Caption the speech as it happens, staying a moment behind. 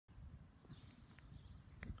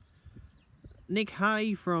Nick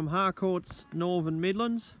Hay from Harcourt's Northern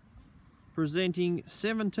Midlands, presenting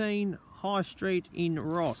 17 High Street in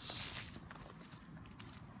Ross.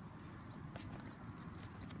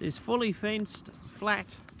 This fully fenced,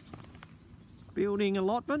 flat building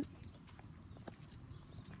allotment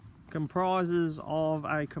comprises of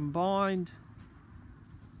a combined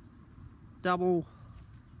double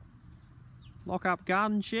lock-up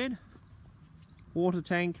garden shed, water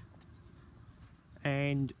tank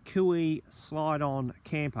and Kui slide-on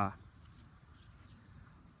camper.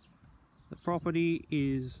 The property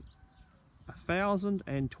is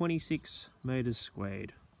 1,026 metres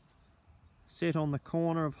squared, set on the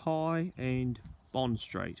corner of High and Bond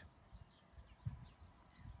Street.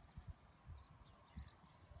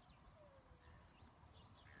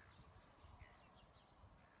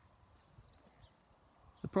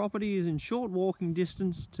 The property is in short walking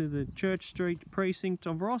distance to the Church Street precinct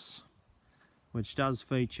of Ross, which does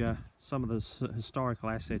feature some of the historical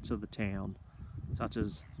assets of the town, such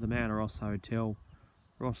as the Mount Ross Hotel,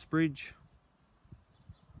 Ross Bridge,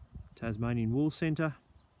 Tasmanian Wool Centre,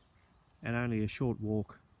 and only a short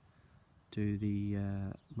walk to the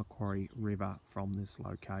Macquarie River from this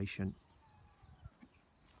location.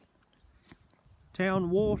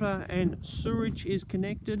 Town water and sewerage is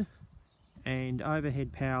connected, and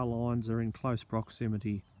overhead power lines are in close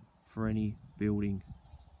proximity for any building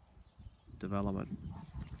development.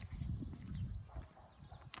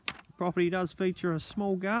 The property does feature a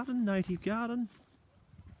small garden, native garden,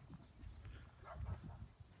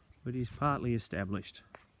 but is partly established.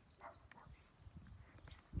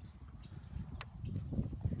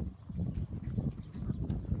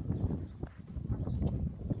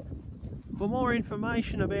 For more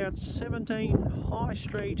information about 17 High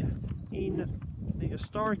Street in the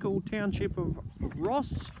historical township of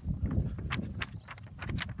Ross,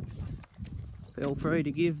 feel free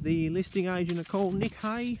to give the listing agent a call, Nick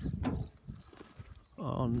Hay,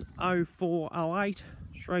 on 0408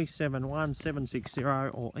 371 760,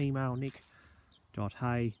 or email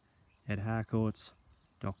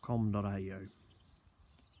nick.hay@harcourts.com.au.